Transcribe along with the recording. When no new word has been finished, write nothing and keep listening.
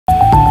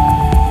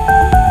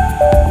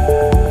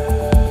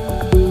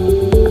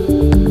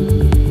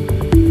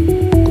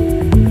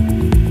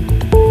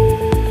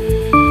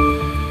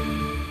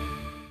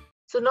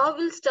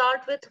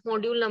start with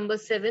module number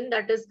 7,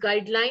 that is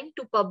guideline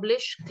to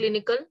publish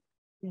clinical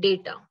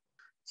data.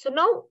 So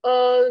now,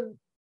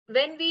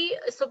 when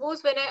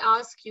I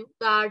ask you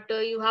that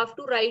you have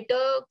to write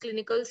a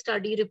clinical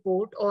study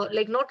report, or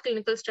like not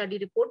clinical study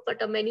report,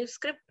 but a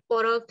manuscript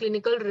for a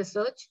clinical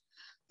research.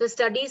 The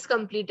study is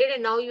completed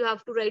and now you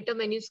have to write a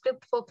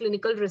manuscript for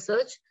clinical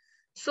research.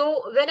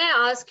 So when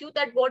I ask you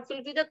that what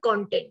will be the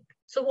content,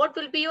 so what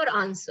will be your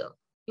answer?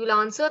 You'll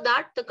answer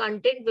that the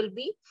content will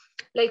be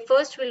like,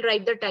 first we'll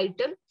write the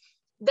title,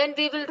 then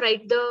we will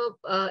write the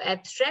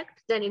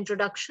abstract, then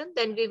introduction,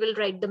 then we will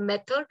write the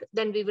method,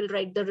 then we will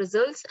write the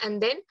results,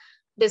 and then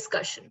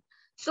discussion.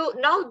 So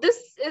now this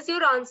is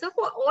your answer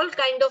for all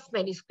kind of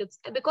manuscripts,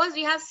 because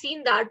we have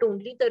seen that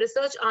only the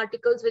research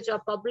articles which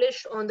are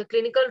published on the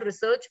clinical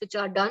research which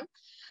are done.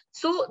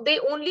 So they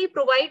only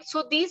provide,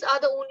 so these are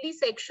the only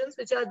sections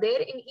which are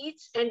there in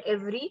each and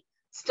every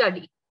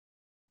study.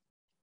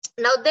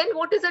 Now then,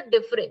 what is the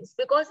difference?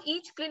 Because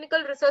each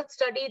clinical research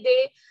study,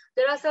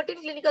 there are certain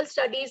clinical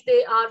studies,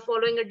 they are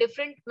following a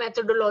different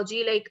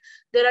methodology. Like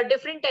there are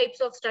different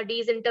types of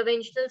studies: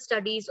 interventional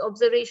studies,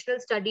 observational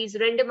studies,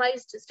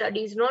 randomized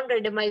studies,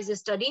 non-randomized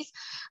studies.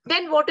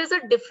 Then what is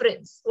the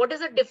difference? What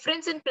is the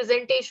difference in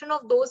presentation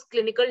of those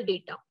clinical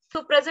data?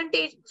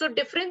 So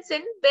difference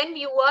in when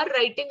you are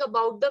writing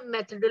about the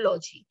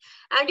methodology.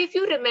 And if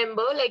you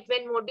remember, like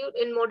in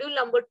module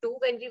number 2,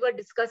 when we were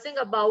discussing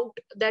about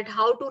that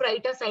how to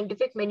write a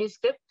scientific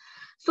manuscript,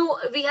 so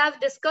we have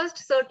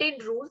discussed certain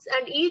rules,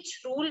 and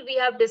each rule we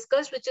have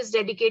discussed which is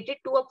dedicated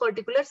to a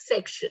particular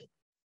section,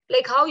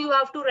 like how you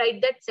have to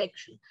write that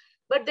section.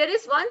 But there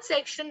is one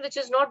section which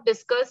is not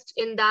discussed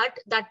in that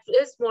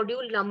is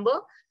module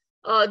number,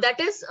 that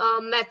is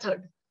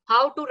method.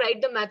 How to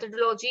write the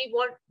methodology,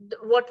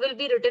 what will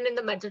be written in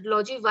the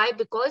methodology. Why?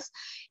 Because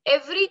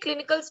every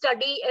clinical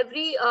study,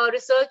 every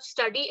research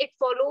study, it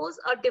follows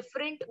a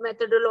different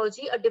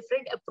methodology, a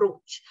different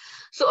approach.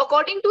 So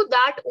according to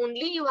that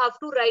only you have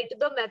to write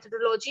the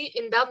methodology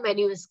in the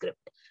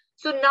manuscript.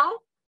 So now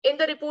in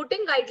the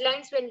reporting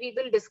guidelines, when we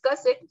will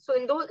discuss it, so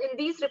in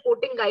these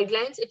reporting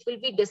guidelines, it will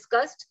be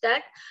discussed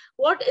that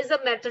what is the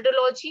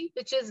methodology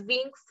which is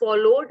being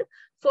followed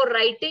for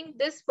writing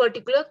this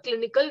particular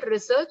clinical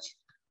research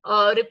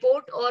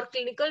report or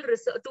clinical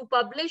research, to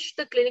publish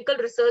the clinical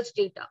research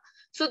data.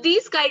 So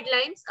these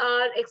guidelines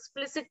are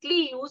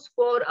explicitly used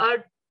for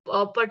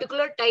a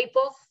particular type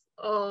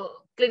of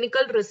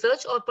clinical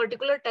research or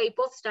particular type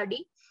of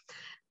study.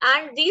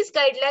 And these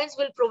guidelines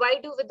will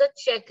provide you with a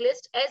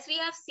checklist, as we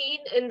have seen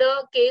in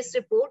the case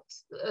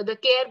reports, the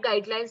care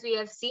guidelines we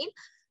have seen.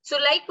 So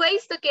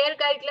likewise, the care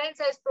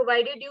guidelines has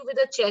provided you with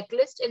a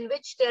checklist in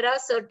which there are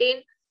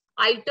certain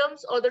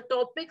items or the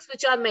topics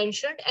which are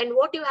mentioned, and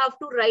what you have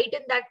to write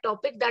in that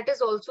topic, that is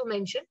also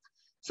mentioned.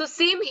 So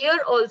same here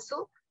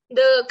also,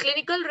 the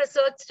clinical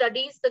research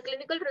studies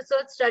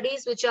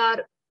which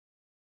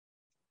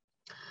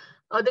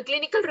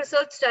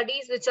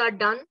are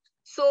done,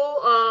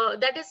 so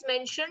that is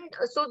mentioned.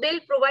 So they'll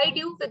provide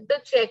you with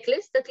the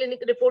checklist, the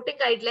clinical reporting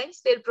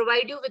guidelines, they'll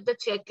provide you with the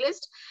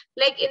checklist,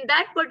 like in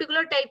that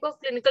particular type of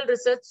clinical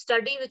research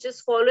study which is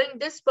following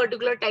this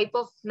particular type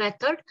of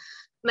method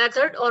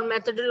or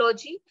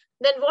methodology,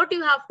 then what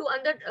you have to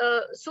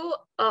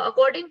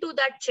according to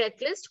that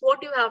checklist,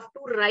 what you have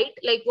to write,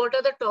 like what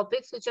are the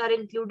topics which are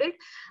included,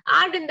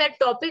 and in that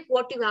topic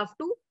what you have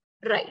to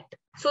write.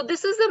 So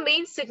this is the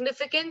main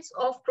significance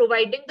of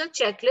providing the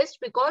checklist,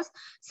 because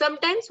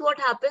sometimes what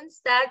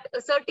happens that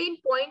certain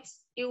points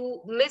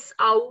you miss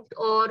out,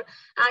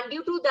 and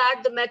due to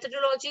that the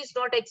methodology is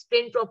not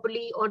explained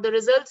properly or the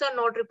results are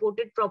not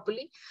reported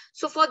properly.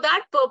 So for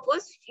that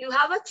purpose you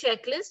have a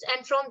checklist,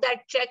 and from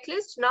that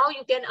checklist now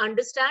you can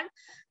understand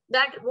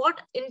that what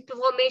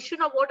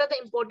information or what are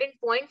the important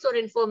points or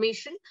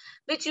information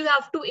which you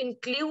have to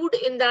include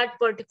in that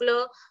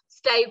particular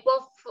type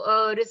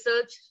of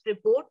research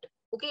report,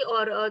 okay,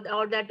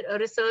 or that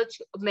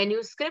research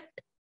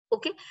manuscript,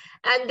 okay.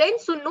 And then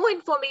so no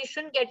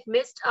information get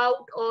missed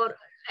out, or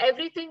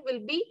everything will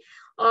be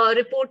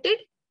reported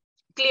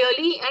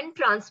clearly and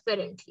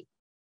transparently,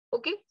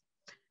 okay.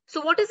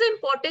 So what is the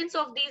importance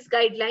of these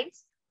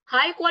guidelines?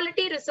 High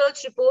quality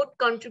research report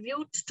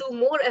contributes to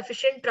more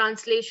efficient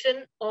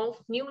translation of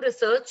new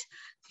research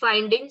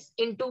findings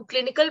into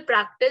clinical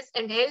practice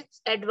and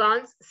helps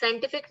advance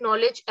scientific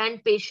knowledge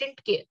and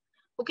patient care.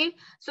 Okay,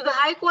 so the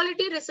high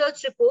quality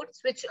research reports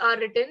which are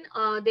written,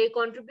 they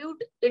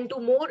contribute into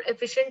more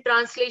efficient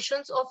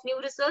translations of new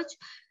research,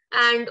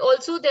 and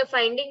also their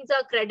findings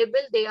are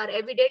credible, they are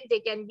evident, they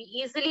can be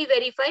easily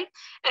verified,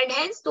 and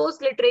hence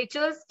those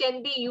literatures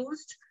can be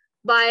used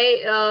by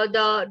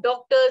the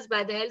doctors,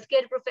 by the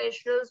healthcare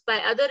professionals, by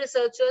other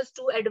researchers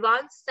to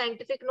advance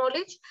scientific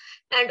knowledge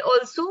and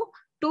also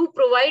to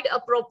provide a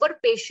proper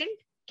patient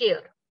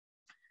care.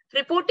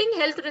 Reporting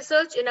health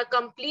research in a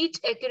complete,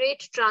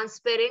 accurate,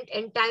 transparent,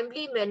 and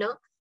timely manner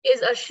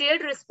is a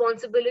shared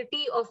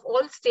responsibility of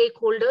all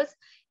stakeholders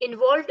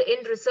involved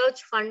in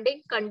research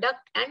funding,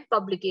 conduct, and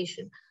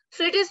publication.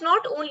 So it is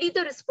not only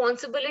the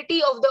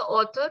responsibility of the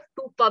author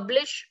to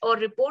publish or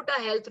report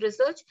a health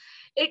research,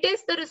 it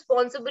is the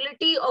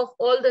responsibility of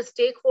all the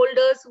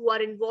stakeholders who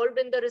are involved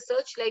in the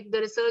research, like the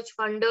research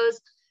funders,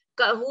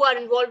 who are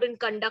involved in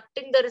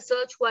conducting the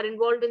research, who are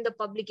involved in the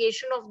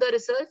publication of the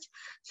research,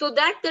 so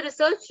that the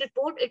research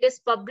report, it is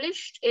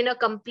published in a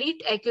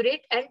complete,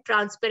 accurate and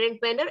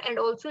transparent manner, and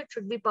also it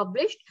should be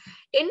published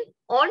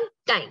on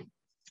time.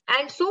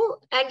 And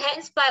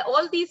hence by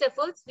all these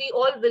efforts, we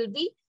all will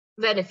be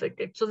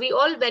benefited. So we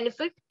all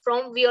benefit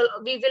from, we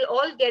will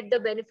all get the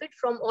benefit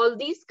from all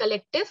these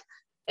collective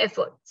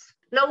efforts.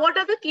 Now, what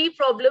are the key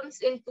problems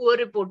in poor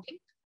reporting?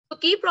 The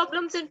key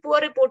problems in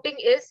poor reporting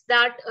is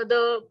that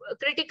the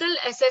critical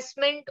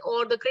assessment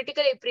or the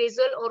critical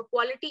appraisal or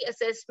quality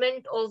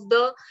assessment of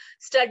the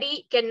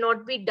study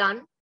cannot be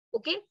done.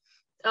 Okay.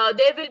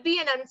 There will be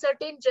an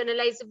uncertain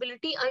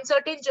generalizability.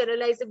 Uncertain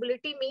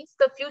generalizability means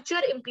the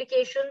future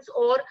implications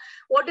or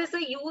what is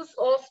the use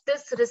of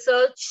this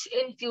research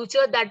in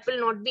future, that will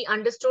not be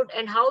understood,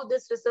 and how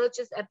this research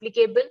is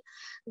applicable,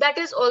 that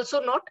is also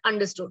not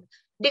understood.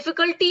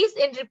 Difficulties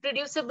in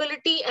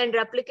reproducibility and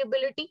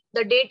replicability.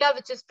 The data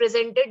which is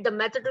presented, the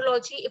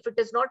methodology, if it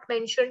is not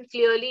mentioned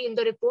clearly in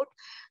the report,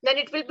 then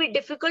it will be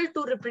difficult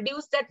to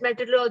reproduce that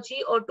methodology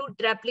or to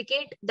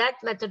replicate that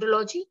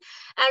methodology.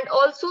 And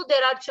also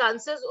there are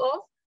chances of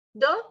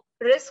the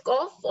risk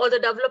of, or the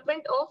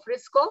development of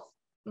risk of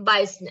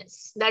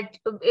biasness. That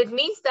it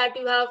means that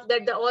you have,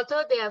 that the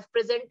author, they have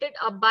presented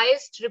a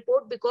biased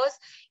report because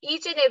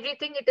each and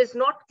everything, it is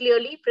not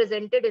clearly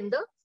presented in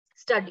the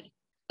study.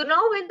 So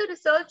now when the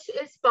research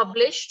is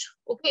published,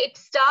 okay, it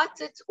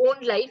starts its own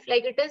life,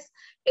 like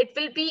it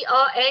will be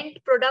an end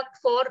product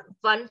for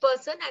one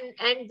person,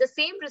 and the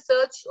same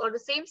research or the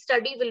same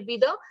study will be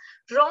the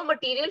raw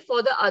material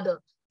for the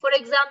other. For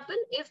example,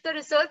 if the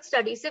research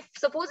studies,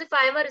 suppose if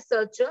I am a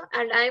researcher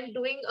and I am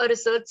doing a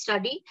research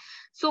study,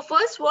 so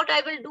first what I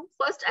will do,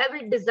 first I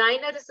will design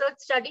a research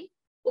study.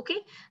 Okay,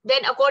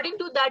 then according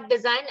to that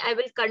design, I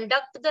will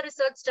conduct the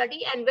research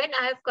study. And when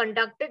I have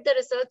conducted the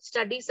research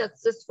study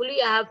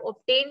successfully, I have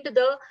obtained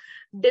the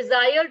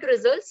desired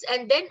results.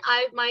 And then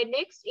my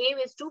next aim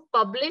is to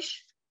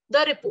publish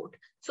the report.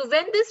 So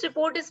when this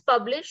report is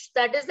published,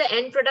 that is the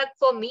end product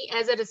for me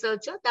as a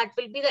researcher. That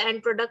will be the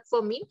end product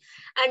for me.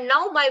 And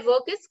now my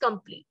work is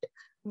complete.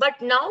 But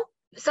now,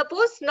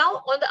 suppose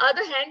now on the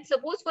other hand,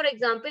 suppose for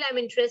example, I'm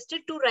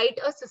interested to write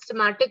a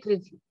systematic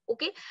review.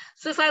 Okay,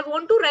 so if I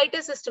want to write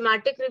a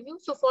systematic review,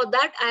 so for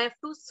that I have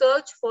to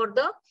search for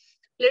the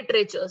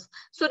literatures.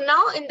 So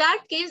now in that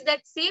case,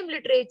 that same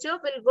literature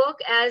will work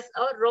as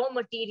a raw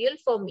material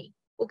for me.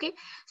 Okay,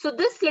 so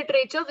this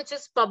literature which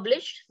is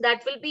published,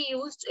 that will be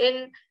used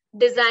in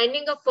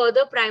designing a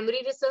further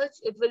primary research.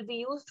 It will be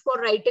used for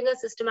writing a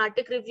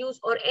systematic reviews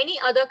or any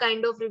other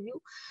kind of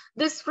review.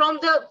 This from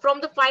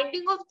the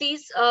finding of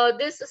these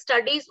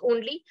studies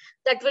only,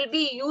 that will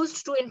be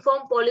used to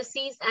inform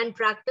policies and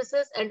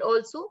practices, and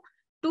also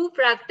to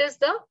practice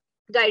the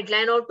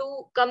guideline or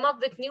to come up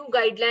with new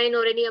guideline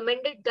or any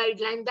amended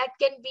guideline that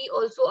can be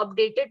also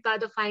updated by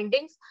the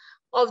findings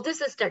of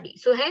this study.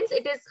 So hence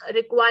it is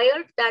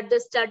required that the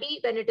study,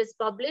 when it is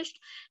published,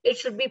 it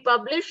should be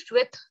published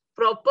with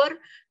proper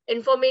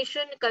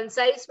information,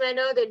 concise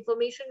manner. The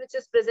information which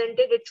is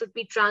presented, it should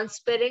be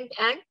transparent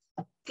and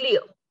clear.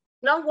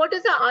 Now, what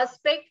is the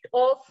aspect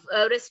of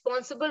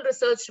responsible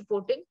research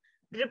reporting?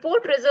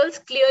 Report results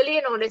clearly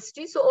and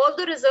honestly. So all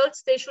the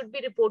results, they should be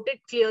reported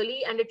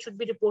clearly, and it should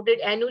be reported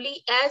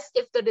annually, as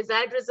if the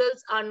desired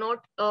results are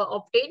not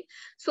obtained.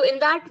 So in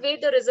that way,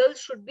 the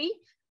results should be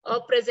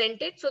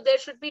presented. So there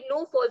should be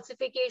no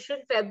falsification,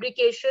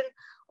 fabrication,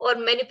 or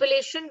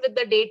manipulation with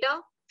the data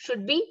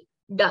should be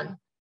done.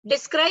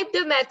 Describe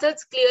the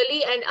methods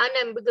clearly and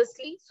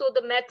unambiguously. So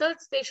the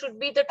methods, they should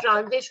be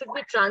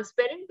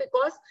transparent,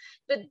 because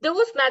with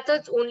those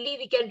methods only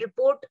we can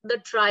report the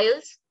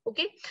trials.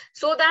 Okay,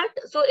 so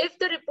if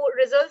the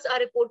results are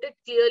reported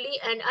clearly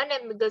and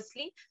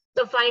unambiguously,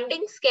 the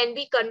findings can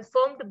be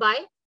confirmed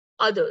by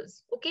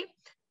others. Okay,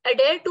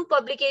 adhere to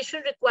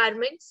publication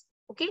requirements.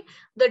 Okay,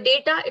 the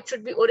data, it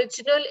should be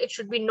original, it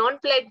should be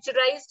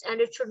non-plagiarized,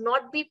 and it should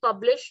not be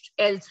published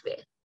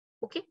elsewhere.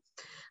 Okay,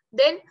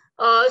 then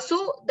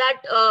so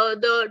that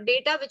the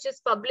data which is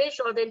published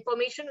or the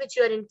information which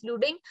you are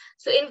including,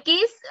 so in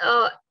case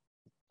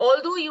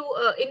although you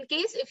in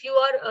case if you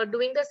are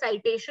doing the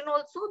citation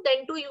also,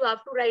 then too you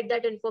have to write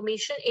that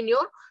information in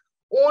your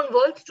own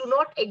words. Do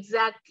not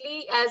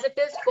exactly as it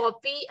is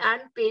copy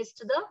and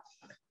paste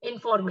the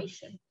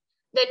information.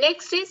 The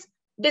next is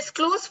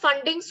disclose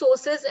funding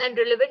sources and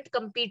relevant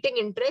competing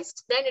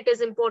interests. Then it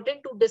is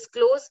important to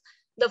disclose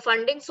the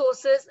funding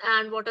sources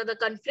and what are the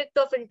conflict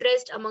of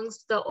interest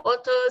amongst the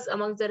authors,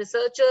 amongst the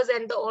researchers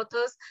and the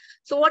authors.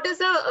 So what is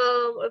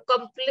the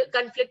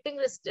conflicting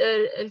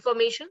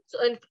information, so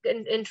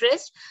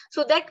interest?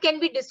 So that can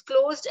be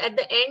disclosed at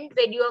the end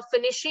when you are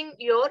finishing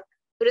your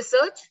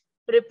research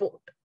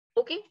report.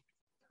 Okay.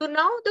 So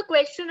now the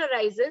question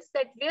arises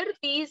that where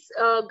these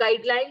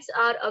guidelines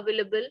are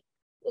available,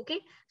 Okay,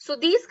 so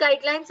these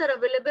guidelines are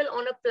available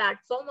on a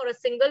platform or a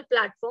single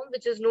platform,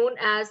 which is known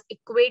as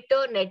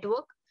Equator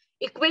Network.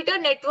 Equator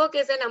Network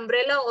is an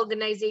umbrella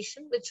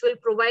organization which will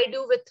provide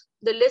you with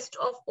the list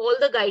of all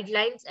the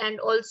guidelines and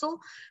also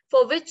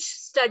for which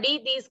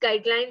study these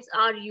guidelines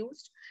are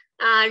used.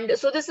 And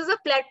so this is a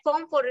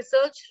platform for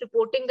research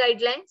reporting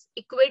guidelines.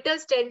 Equator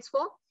stands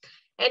for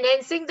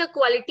Enhancing the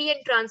Quality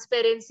and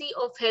Transparency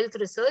of Health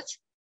Research.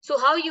 So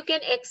how you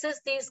can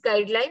access these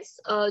guidelines?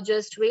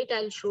 Just wait,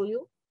 I'll show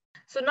you.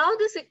 So now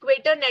this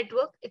Equator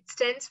Network, it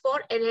stands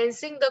for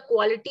Enhancing the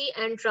Quality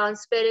and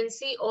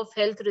Transparency of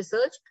Health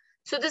Research.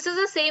 So this is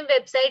the same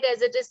website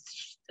as it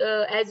is,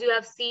 as you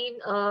have seen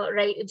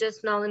right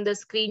just now in the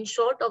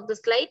screenshot of the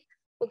slide.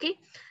 Okay.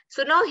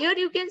 So now here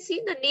you can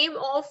see the name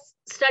of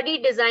study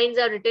designs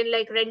are written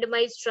like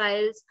randomized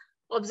trials,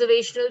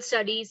 observational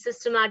studies,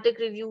 systematic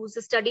reviews,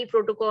 study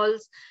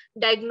protocols,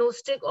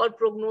 diagnostic or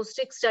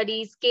prognostic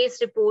studies,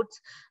 case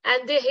reports,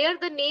 and here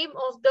the name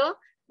of the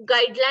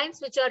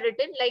guidelines which are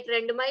written like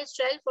randomized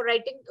trial for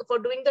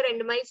doing the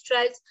randomized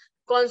trials,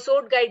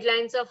 CONSORT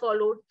guidelines are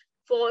followed.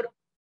 For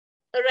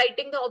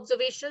writing the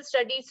observational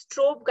studies,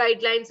 STROBE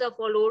guidelines are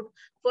followed.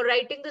 For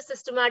writing the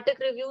systematic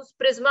reviews,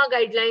 PRISMA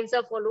guidelines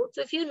are followed.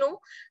 So if you know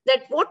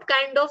that what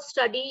kind of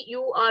study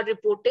you are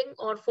reporting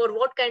or for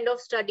what kind of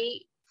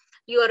study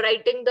you are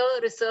writing the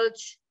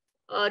research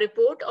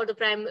report or the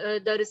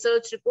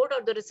research report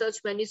or the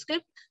research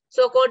manuscript,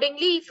 so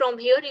accordingly from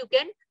here you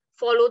can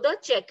follow the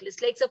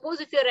checklist. Like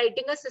suppose if you're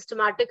writing a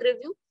systematic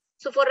review,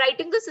 so for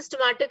writing the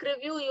systematic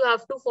review, you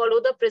have to follow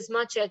the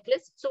PRISMA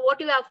checklist. So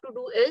what you have to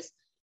do is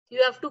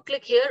you have to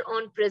click here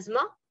on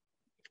PRISMA.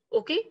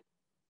 Okay.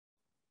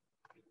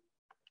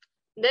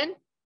 Then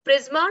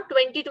PRISMA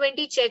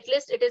 2020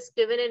 checklist, it is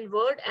given in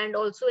Word and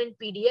also in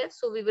PDF.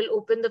 So we will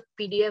open the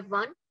PDF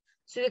one.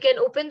 So you can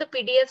open the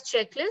PDF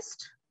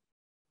checklist.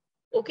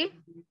 Okay.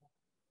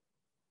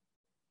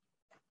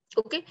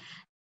 Okay.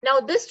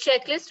 Now this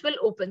checklist will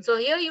open. So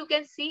here you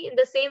can see in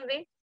the same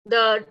way,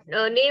 the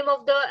name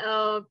of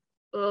the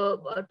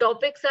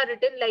topics are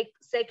written like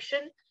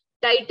section,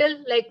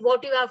 title, like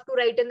what you have to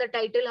write in the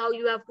title, how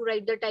you have to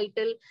write the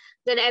title,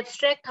 then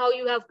abstract, how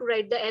you have to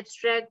write the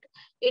abstract,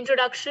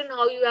 introduction,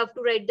 how you have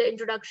to write the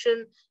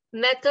introduction,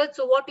 method,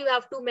 so what you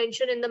have to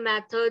mention in the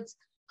methods,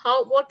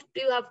 what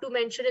do you have to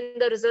mention in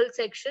the result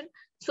section.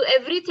 So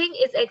everything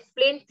is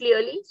explained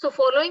clearly. So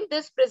following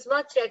this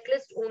PRISMA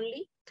checklist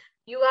only,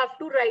 you have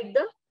to write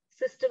the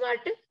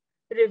systematic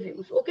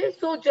reviews. Okay,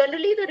 so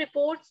generally the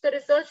reports, the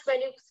research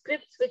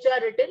manuscripts which are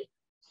written,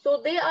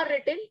 so they are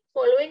written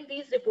following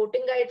these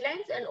reporting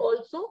guidelines and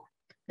also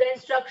the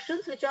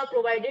instructions which are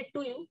provided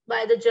to you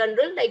by the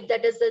journal, like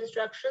that is the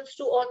instructions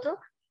to author.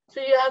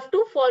 So you have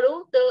to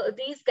follow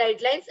these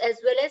guidelines as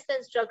well as the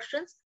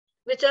instructions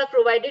which are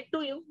provided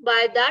to you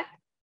by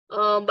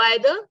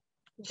the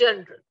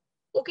journal.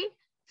 Okay,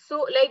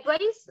 so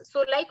likewise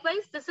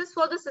this is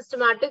for the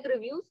systematic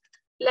reviews.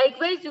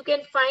 Likewise, you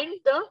can find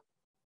the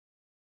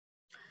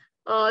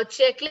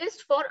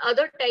checklist for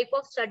other type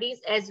of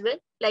studies as well,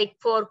 like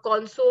for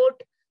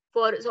CONSORT,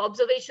 for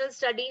observational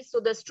studies. So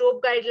the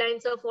STROBE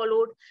guidelines are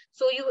followed.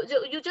 So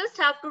you just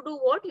have to do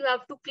what? You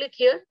have to click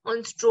here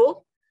on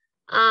STROBE,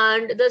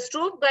 and the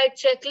STROBE guide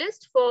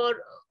checklist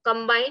for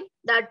combine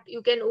that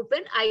you can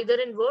open either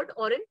in Word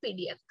or in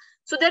PDF.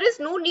 So there is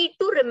no need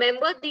to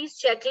remember these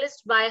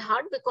checklists by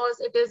heart because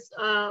it is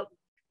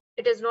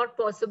not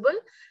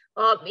possible.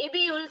 Maybe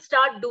you will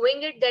start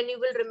doing it, then you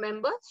will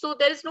remember. So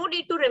there is no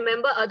need to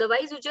remember.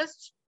 Otherwise,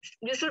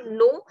 you should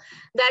know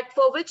that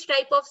for which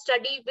type of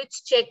study,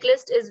 which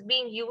checklist is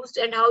being used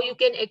and how you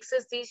can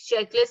access these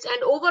checklists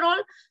and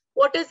overall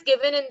what is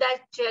given in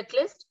that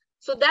checklist.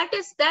 So that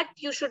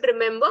you should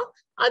remember.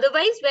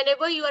 Otherwise,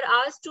 whenever you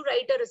are asked to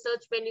write a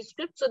research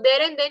manuscript, so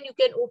there and then you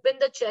can open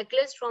the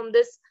checklist from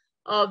this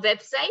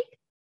website.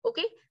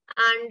 Okay.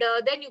 And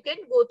then you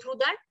can go through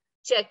that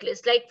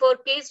checklist. Like for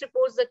case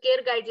reports, the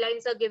care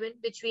guidelines are given,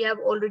 which we have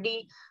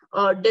already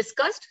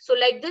discussed. So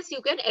like this,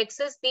 you can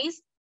access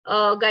these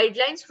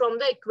guidelines from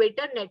the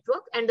Equator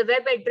Network, and the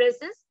web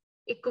address is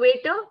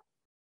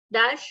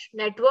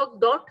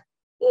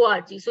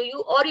equator-network.org. So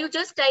you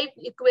just type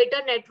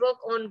Equator Network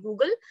on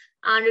Google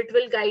and it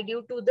will guide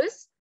you to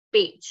this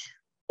page.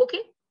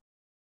 Okay,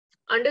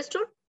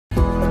 understood?